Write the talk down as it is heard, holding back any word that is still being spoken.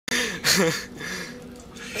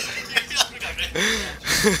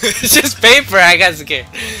It's just paper, I got scared.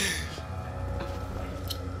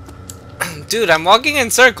 Dude, I'm walking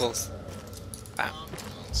in circles.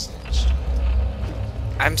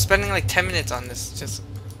 I'm spending like 10 minutes on this, just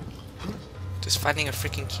finding a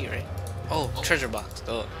freaking key, right? Oh, treasure box.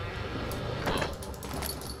 Oh,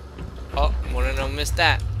 wanna don't miss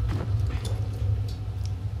that.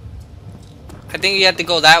 I think you have to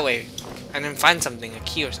go that way, and then find something, a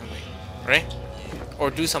key or something, right?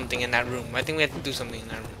 Or do something in that room. I think we have to do something in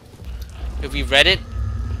that room. If we read it,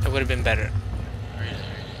 it would have been better. Read it.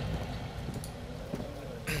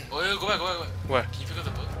 Oh, yeah, go back. Where? Can you pick up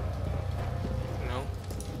the book? No.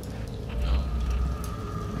 No.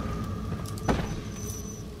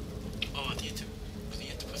 Oh, do you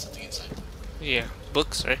have to put something inside? Yeah,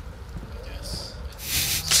 books, right? Yes.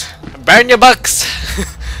 Burn your books!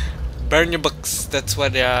 Burn your books. That's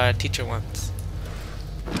what the teacher wants.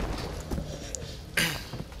 Can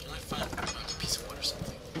I find a piece of wood or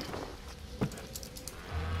something?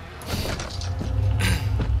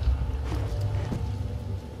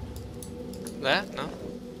 That? No.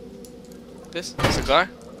 This? Cigar?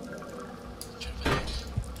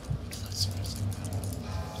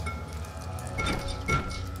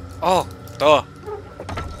 Oh, duh.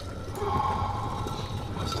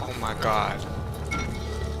 Oh my god.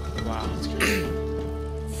 Wow. What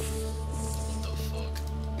the fuck?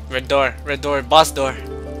 Red door, boss door.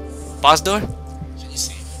 Boss door? Can you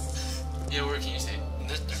see? Yeah, where can you see?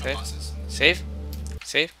 There's no bosses. Save?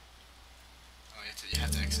 Save? Oh, you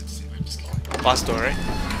have to exit to see. I'm just kidding. Boss door, right?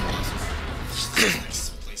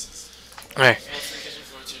 Next places. Alright.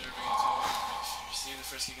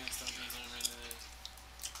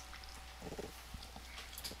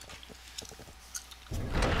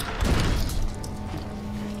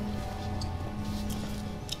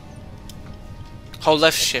 Hold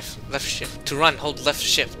left shift. Left shift. To run, hold left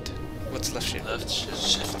shift. What's left shift? Left shift.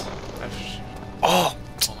 Left shift. Oh!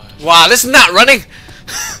 Wow, this is not running!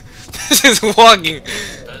 This is walking!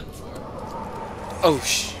 Oh,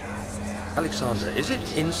 sh. Alexander, is it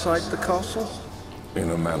inside the castle?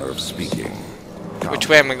 In a manner of speaking. Which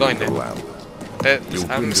way am I going then? You've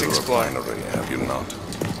I'm been to the exploring. refinery, have you not?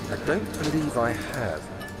 I don't believe I have.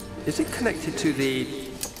 Is it connected to the...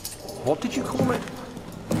 what did you call it?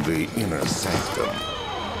 The inner sanctum.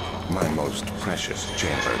 My most precious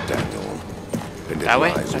chamber, Daniel. And it That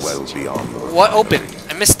way? lies well beyond the What refinery. opened?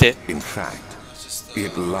 I missed it. In fact,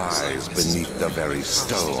 it lies beneath the very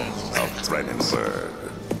stone of Brennenburg.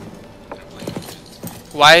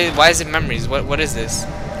 Why is it memories? What is this?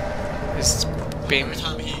 This being Every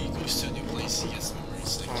time he goes to a new place, he gets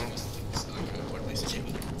memories. Like, he goes to like a important place he came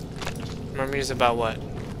with. memories about what?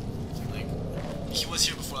 Like, he was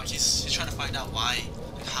here before. Like, he's trying to find out why,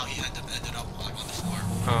 like, how he ended up like on the floor.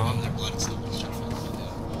 Oh. With, like, blood and stuff. He's trying to find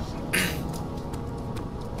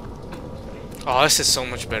out. Oh, this is so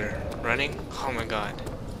much better. Running? Oh my god.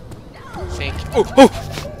 Thank you. Oh!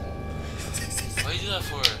 Why you do that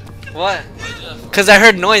for? What? Why you do that for? Because I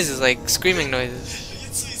heard noises, like screaming noises.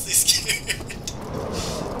 It's so easily scared.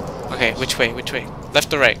 Okay, which way? Which way?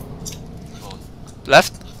 Left or right? Both.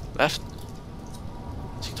 Left? Left?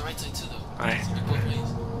 Take the right side too, though. Alright. Take both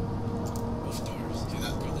ways. Both doors. Do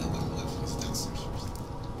that. Go left. Because downstairs first.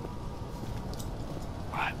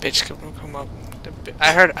 Ah, bitch, come up.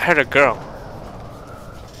 I heard a girl.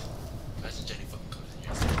 Imagine Jenny fucking comes in here.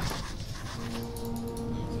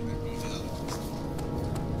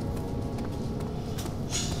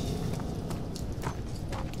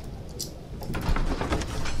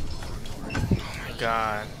 Oh my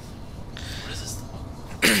god. What is this?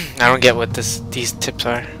 I don't get what these tips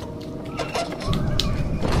are.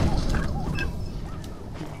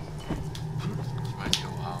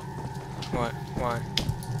 What? Why?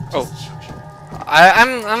 Oh.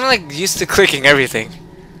 I'm like used to clicking everything.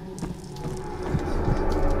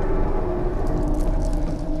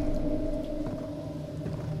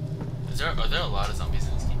 Are there a lot of zombies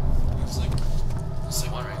in this game? It's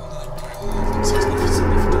like one, right? Only like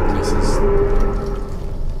 650 places.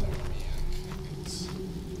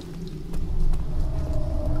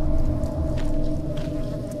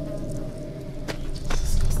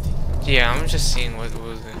 Yeah, I'm just seeing what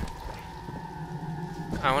was it.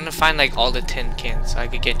 I want to find like all the tin cans so I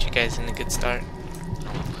could get you guys in a good start.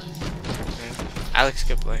 Alex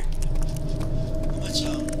could play. Which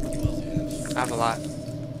you both have? I have a lot.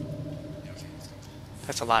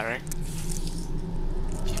 That's a lot, right?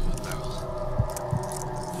 People with barrels.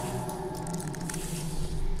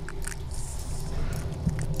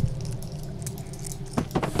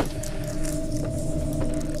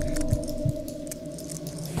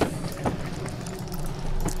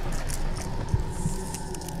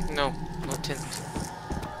 skeletons.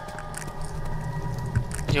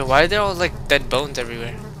 Yo, why are there all like dead bones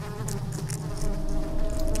everywhere?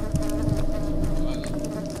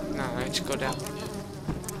 No, I just go down.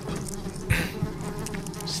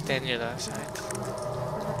 Stand near the other side.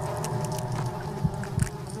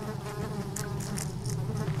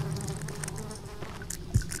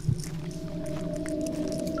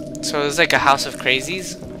 So it's like a house of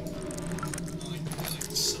crazies?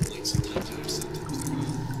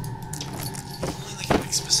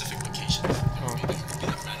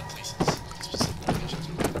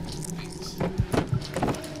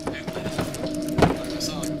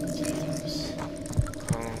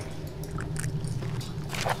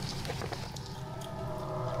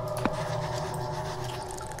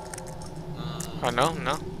 Oh no,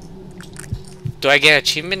 no. Do I get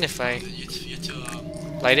achievement if I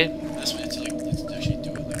light it? That's what you have to actually do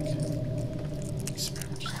it like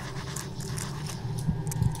experiment.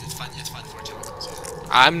 It's fun. It's fun for chemicals.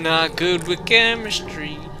 I'm not good with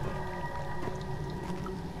chemistry.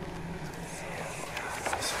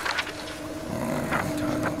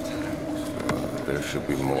 There should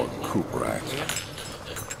be more coop racks.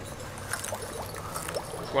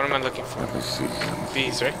 What am I looking for? Let me see.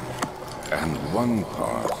 These, right? And one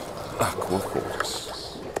part aqua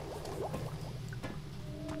force.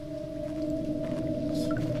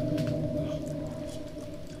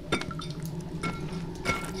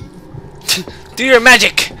 Do your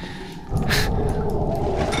magic!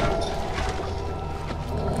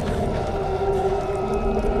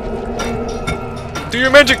 Do your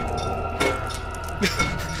magic!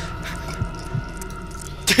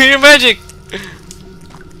 Do your magic!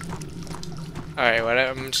 Alright,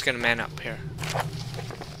 I'm just gonna man up here.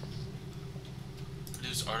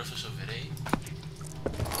 There's artificial